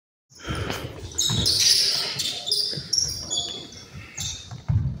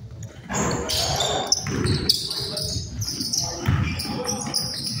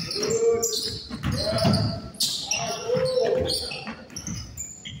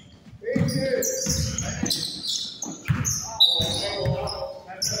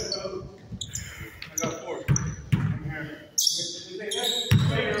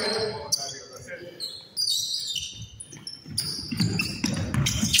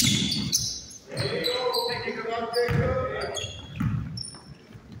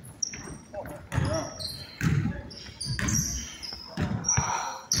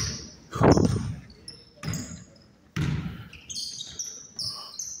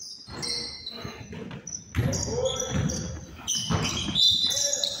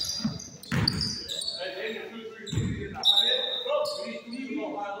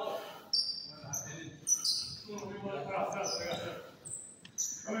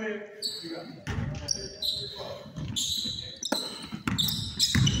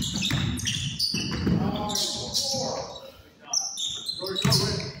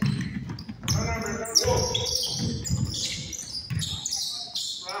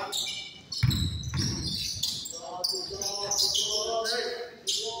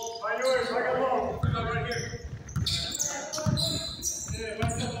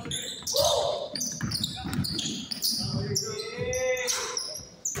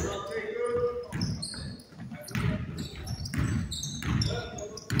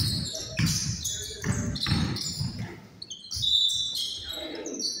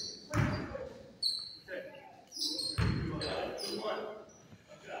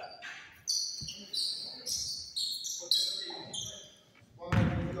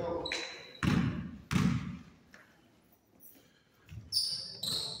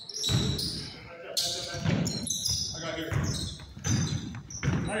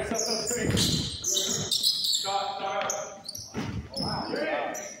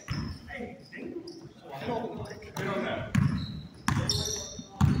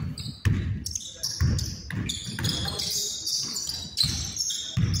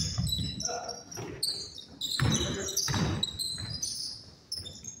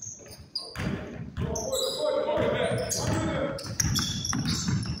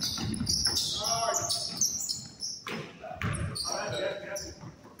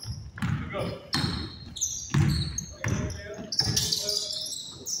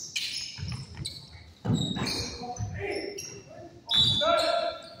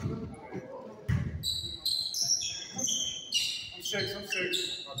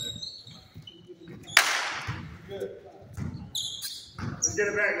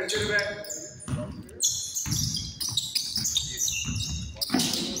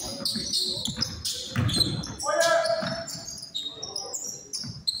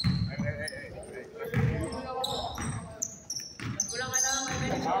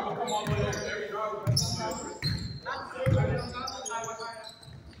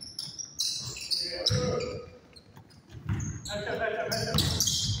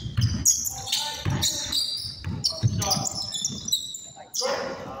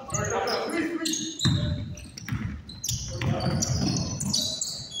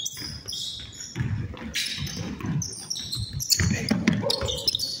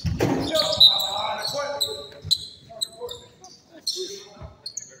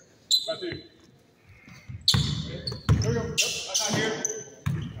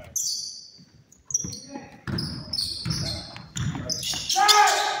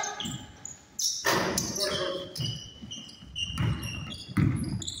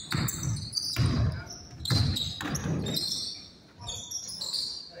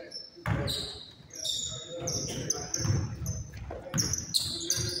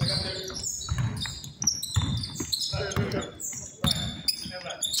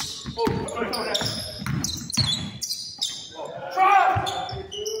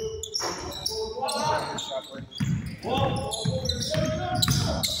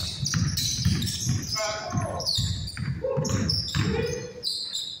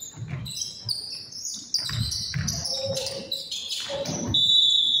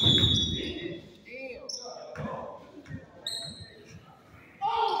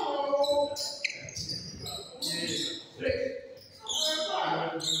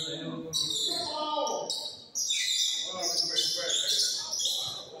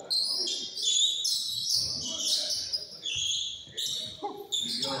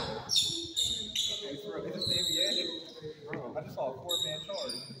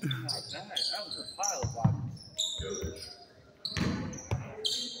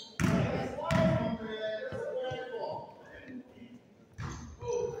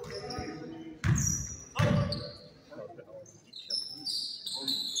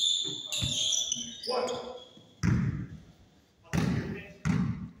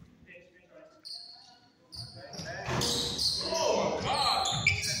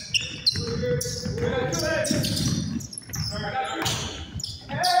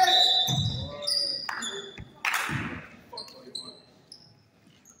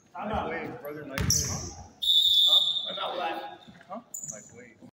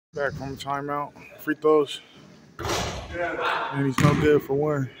Back from timeout. Free throws. And he's no good for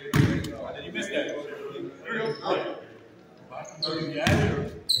one. Did you miss that?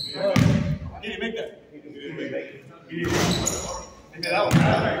 He didn't make that. He didn't make that.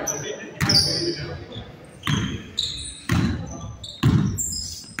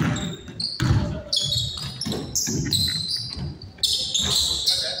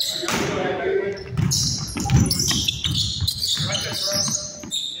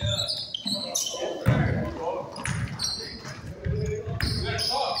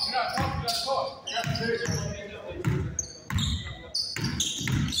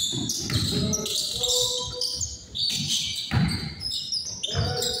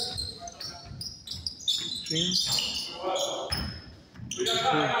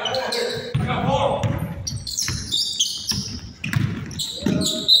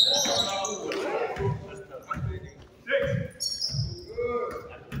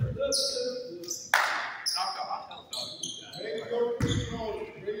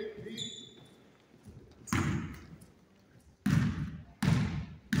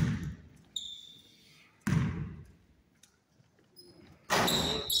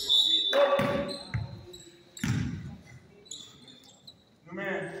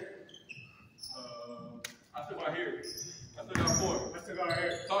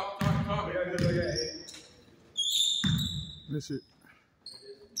 Miss it.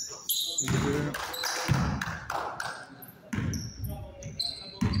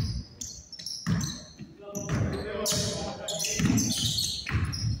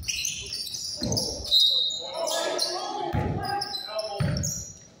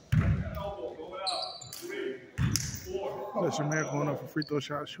 That's your man going up for free throw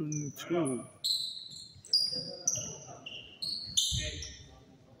shot, shooting 2.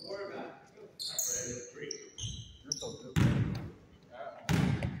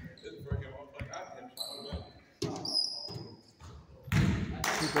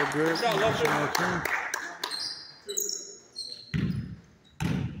 Good.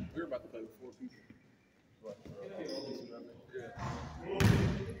 We're about to play with 4 people.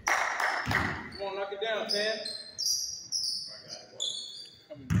 Come on, knock it down, man.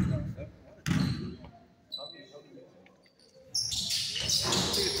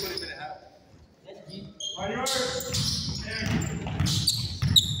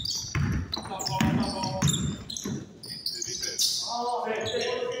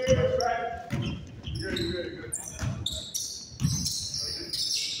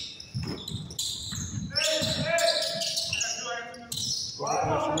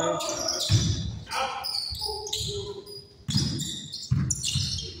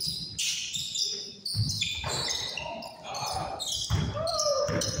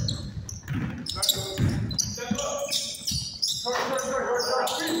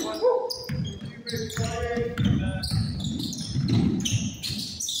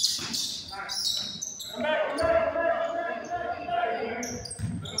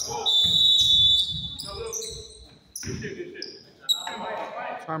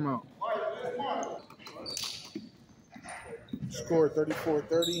 Timeout. Score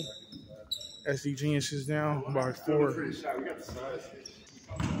 34-30. SD Genius is down by 4.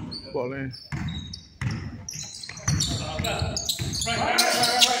 Ball in.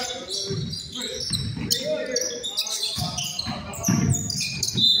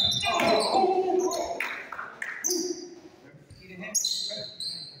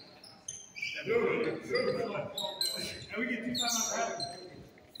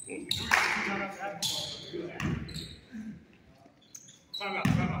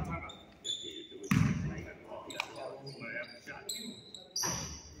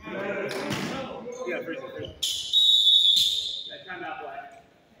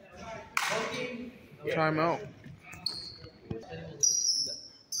 Timeout.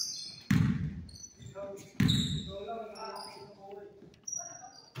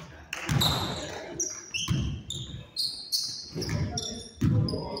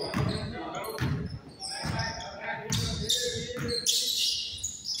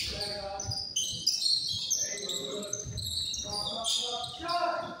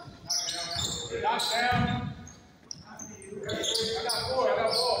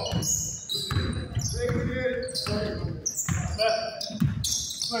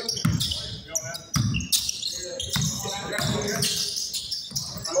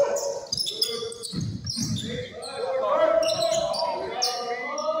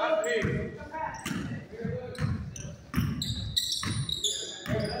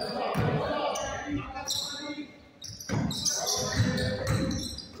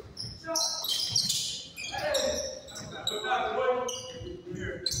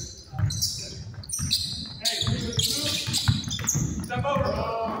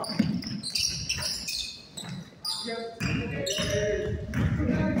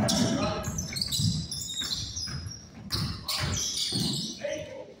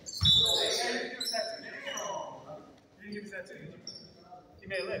 He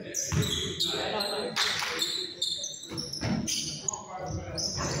made a lift.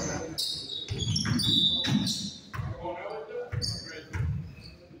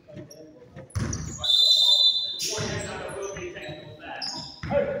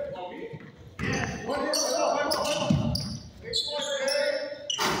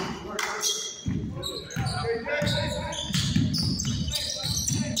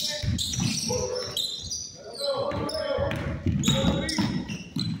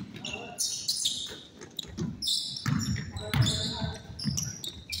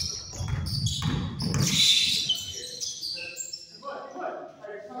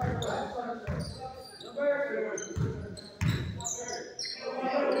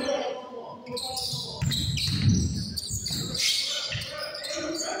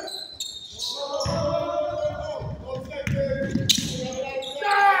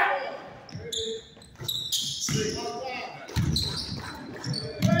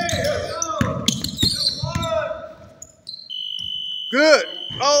 Good.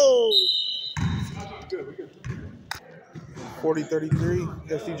 Oh. 40-33.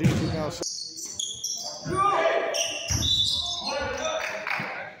 SDG now.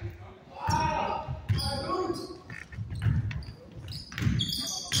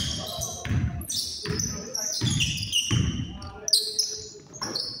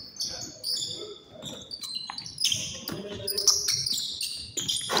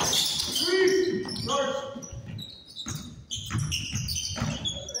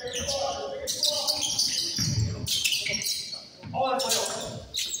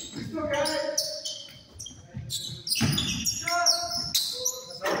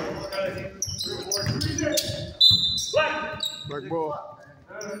 Black ball.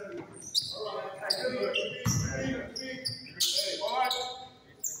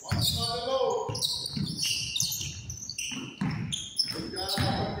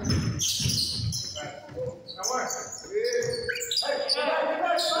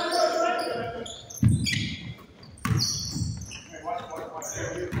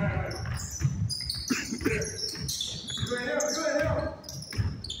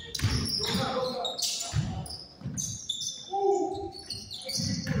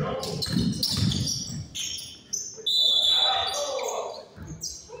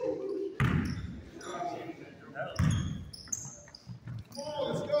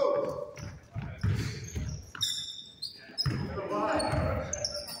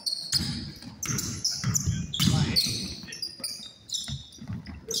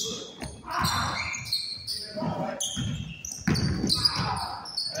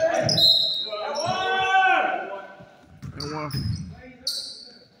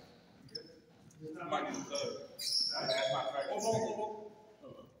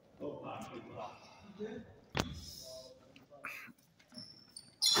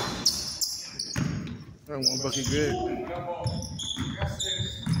 That one bucket good.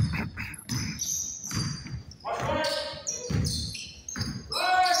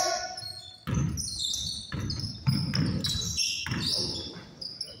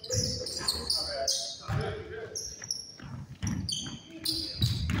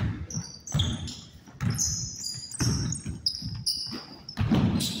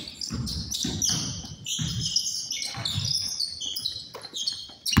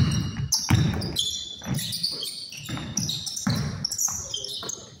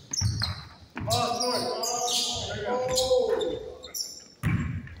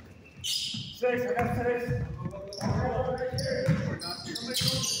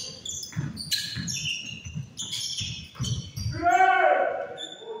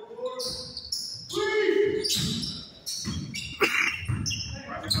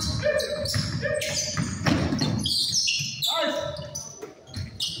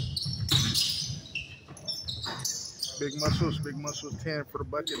 Big muscles, 10 for the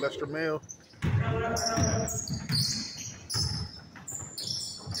bucket, Lester Mail.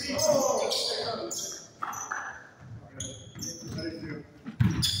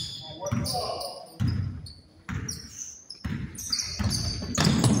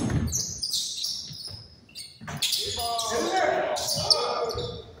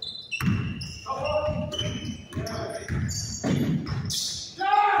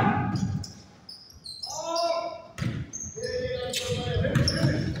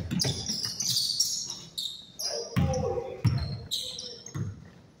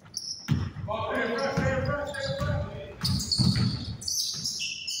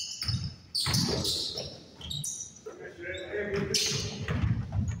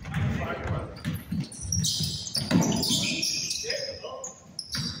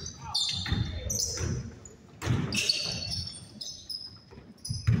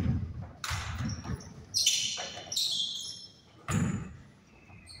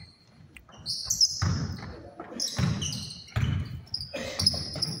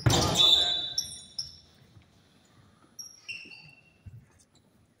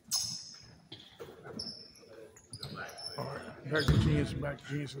 Back to Genius, boy.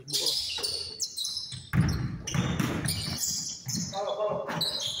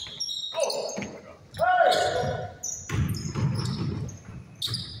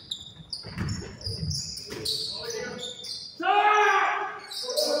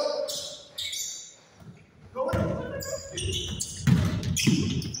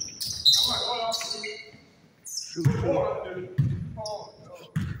 Shoot.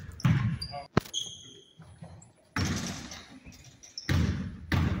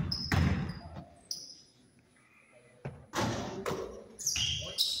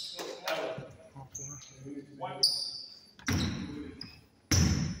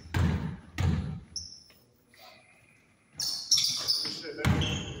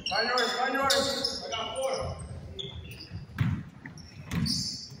 9 yards. I got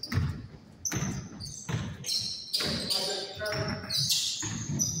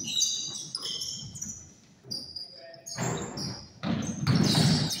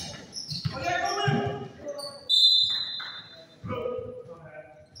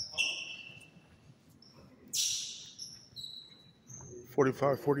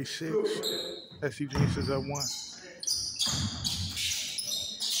 4.45-46. SC Genius is at 1.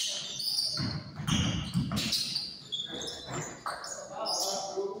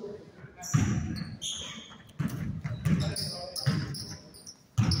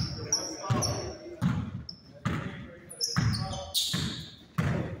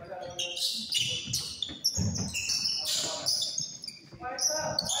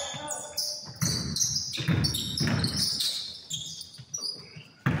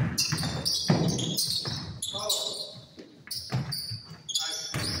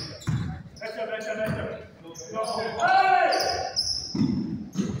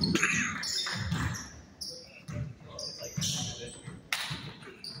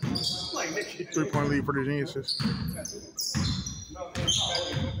 Three-point lead for the Geniuses.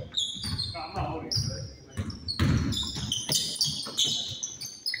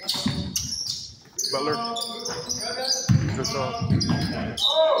 Butler. Just off. 5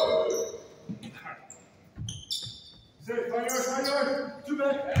 yards. 2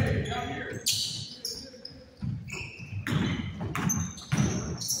 back. Hey, down here.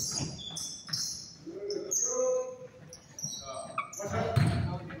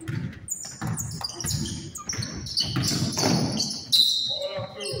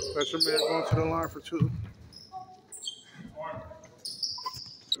 Special man going to the line for 2.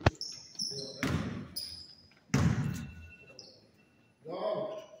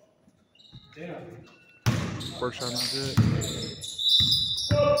 First shot not good.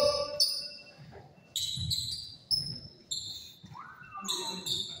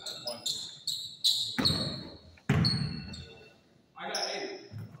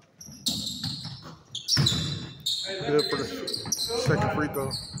 Good for the second free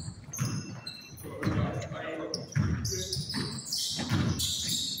throw.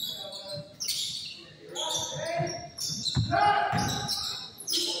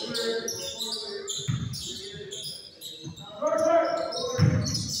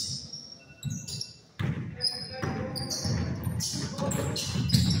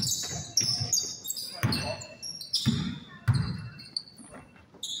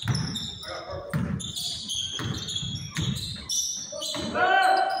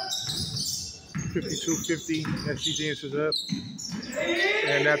 SC Genius is up,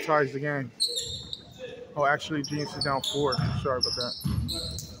 and that ties the game. Oh, actually, Genius is down 4. Sorry about that.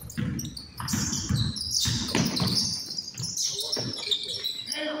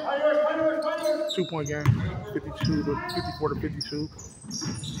 Two-point game, 54 to 52.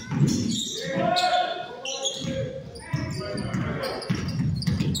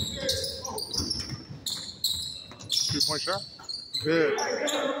 Three-point shot, good.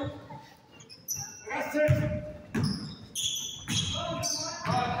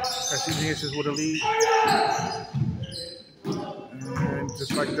 SC Geniuses with a lead. And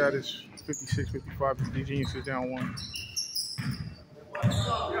just like that, it's 56-55. The Genius is down 1.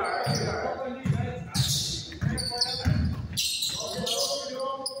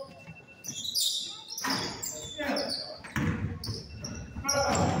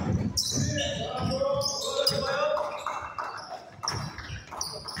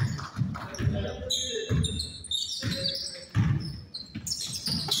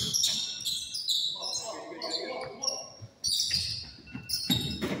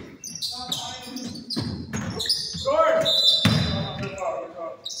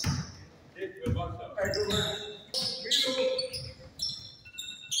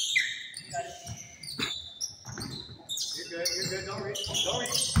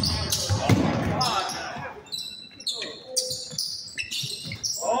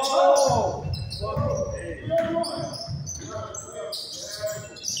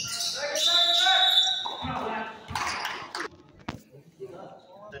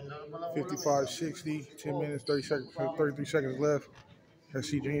 55-60, 10 minutes, 33 seconds left.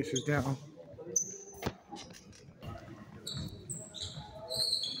 SC Genius is down.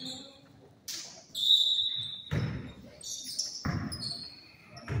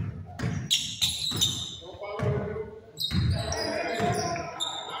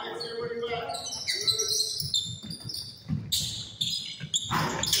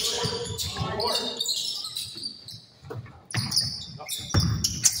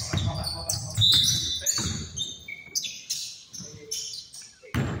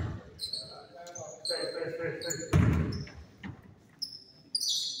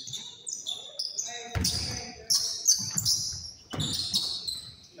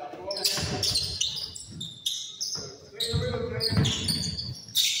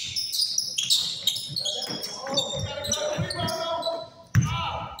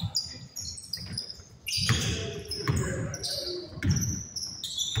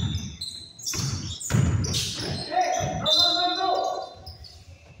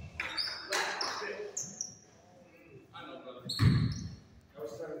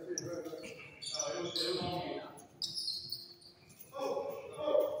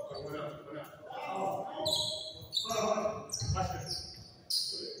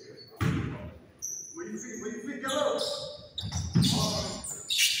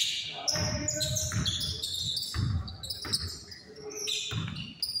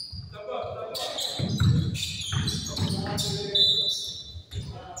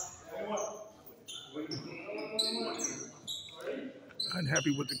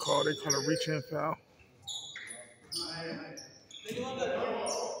 Unhappy with the call. They call a reach-in foul.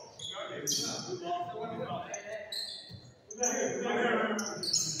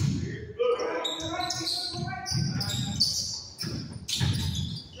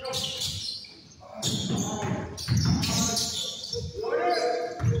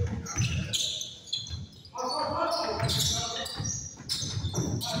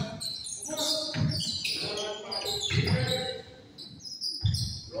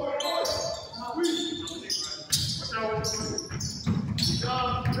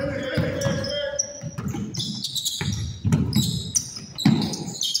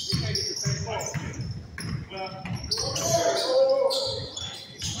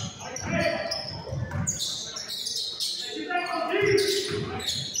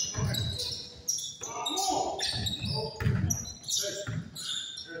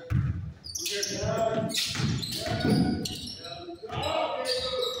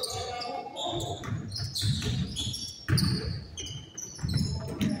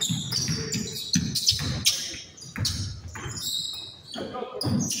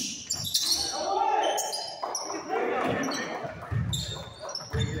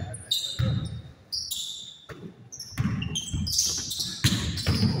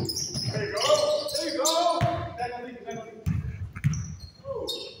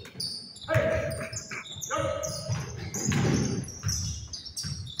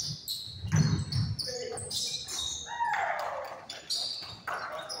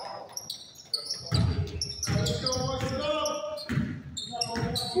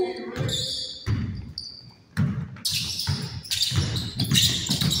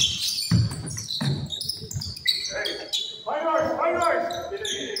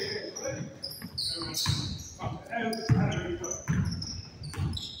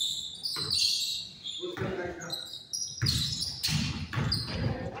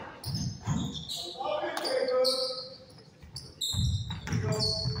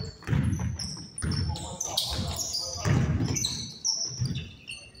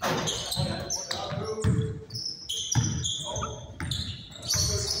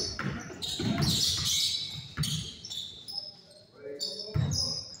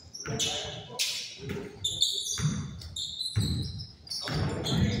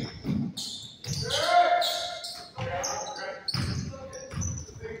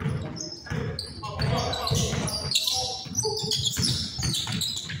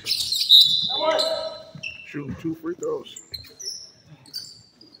 Shooting 2 free throws.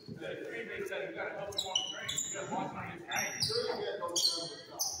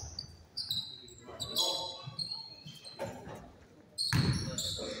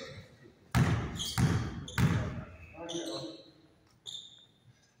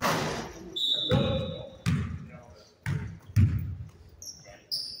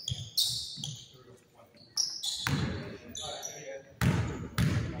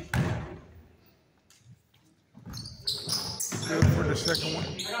 Good for the second one.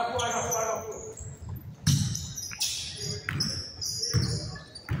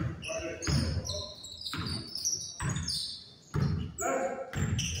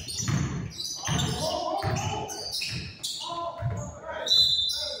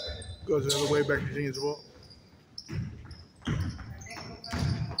 way back to Jeans ball.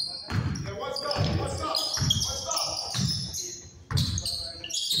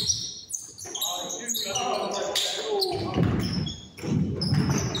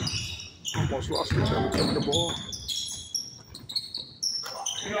 Almost lost it time to take the ball.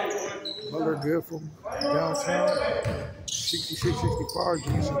 Butler good from downtown. 66-65.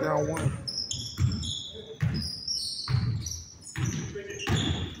 Jeans is down 1.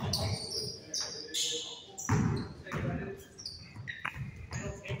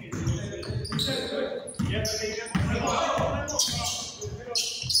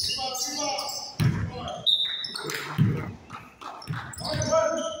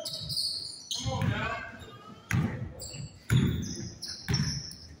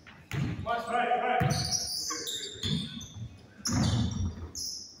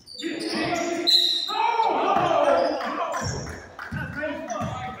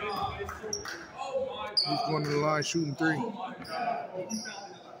 He's going to the line shooting 3.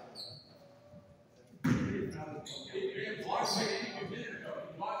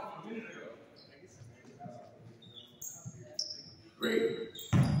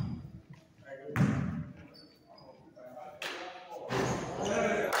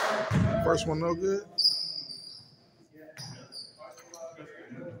 First one no good.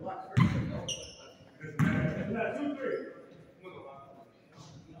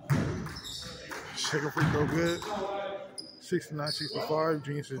 Second free throw good. 69-65.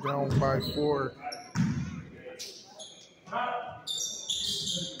 Jeans is down by 4.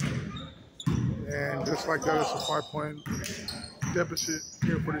 And just like that, it's a 5-point deficit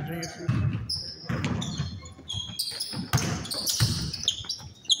here for the Jeanses.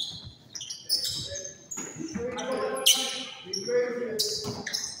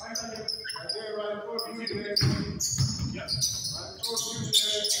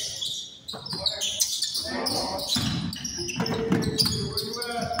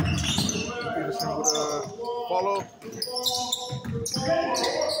 Peterson with a follow.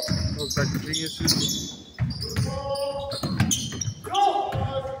 Goes back to Jeanses.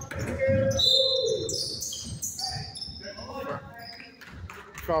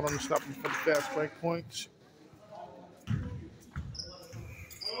 Fouled him to stop him from the fast break points.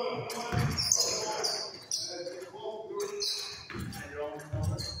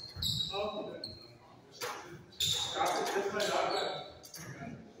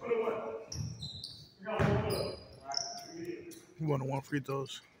 He won 1 free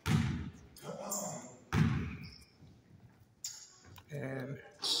throws. And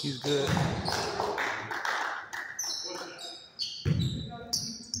he's good.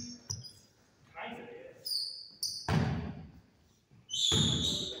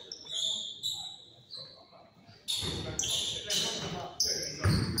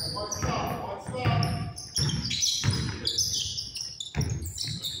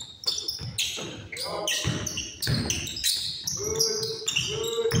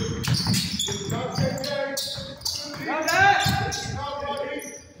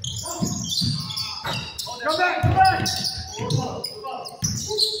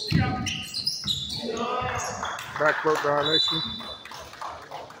 Backcourt violation.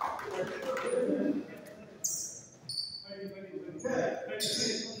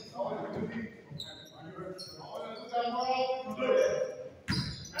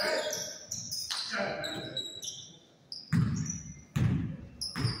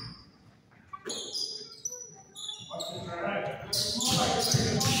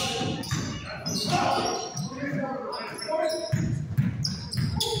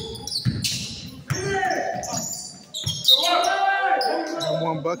 And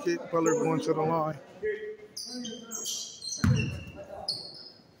 1 bucket. Butler going to the line.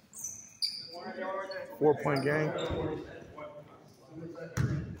 Four-point game.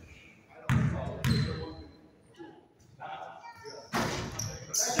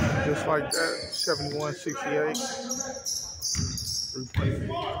 Just like that, 71-68.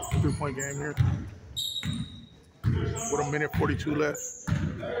 3-point game here. With 1:42 left.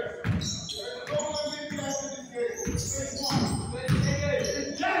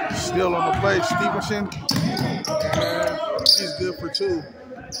 Still on the play, Stevenson. And he's good for 2.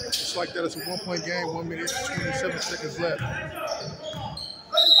 Just like that, it's a 1-point game, 1 minute, 27 seconds left.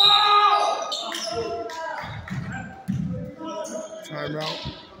 Timeout.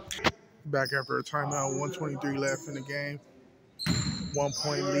 Back after a timeout, 1:23 left in the game.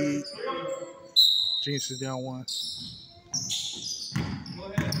 1-point lead. Jeans is down 1.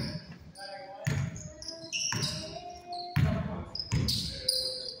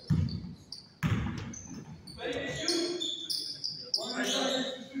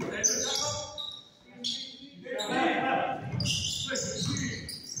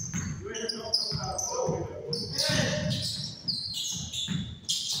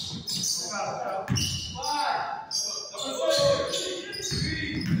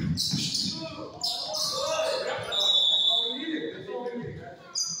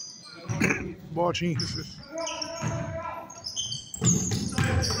 Ball Geniuses.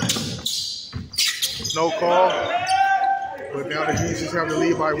 No call. But now the Geniuses have the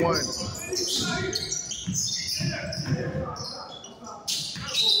lead by 1.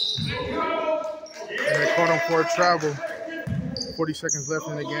 And they caught him for a travel. 40 seconds left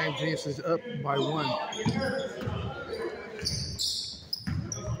in the game. Geniuses up by 1.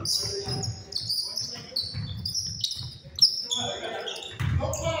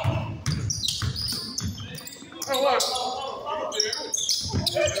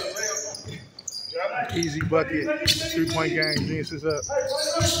 Easy bucket. 3-point game. Geniuses up.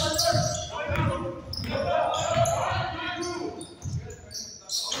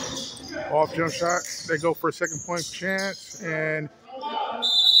 Off jump shot. They go for a second point chance and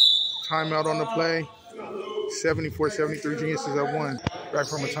timeout on the play. 74-73. Geniuses up 1. Back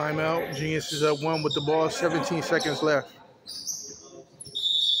from a timeout. Geniuses up 1 with the ball. 17 seconds left.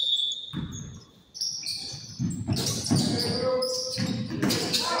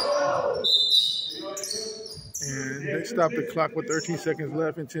 And they stop the clock with 13 seconds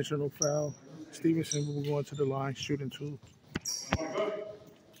left. Intentional foul. Stevenson will go into the line, shooting 2.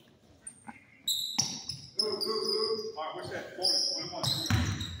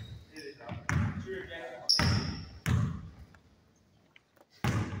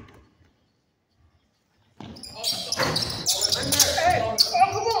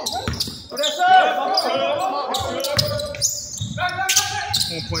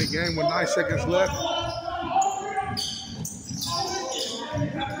 1-point game with 9 seconds left.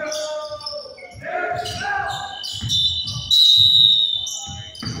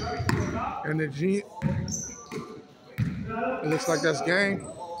 And the it looks like that's game.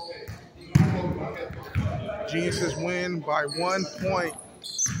 Geniuses win by 1 point.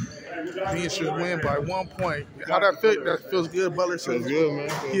 Geniuses win by 1 point. How that feel? That feels good, Butler. Feels good, man.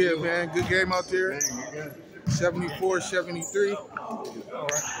 Yeah, man. Good game out there. 74-73. All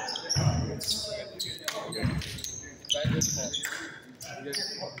right.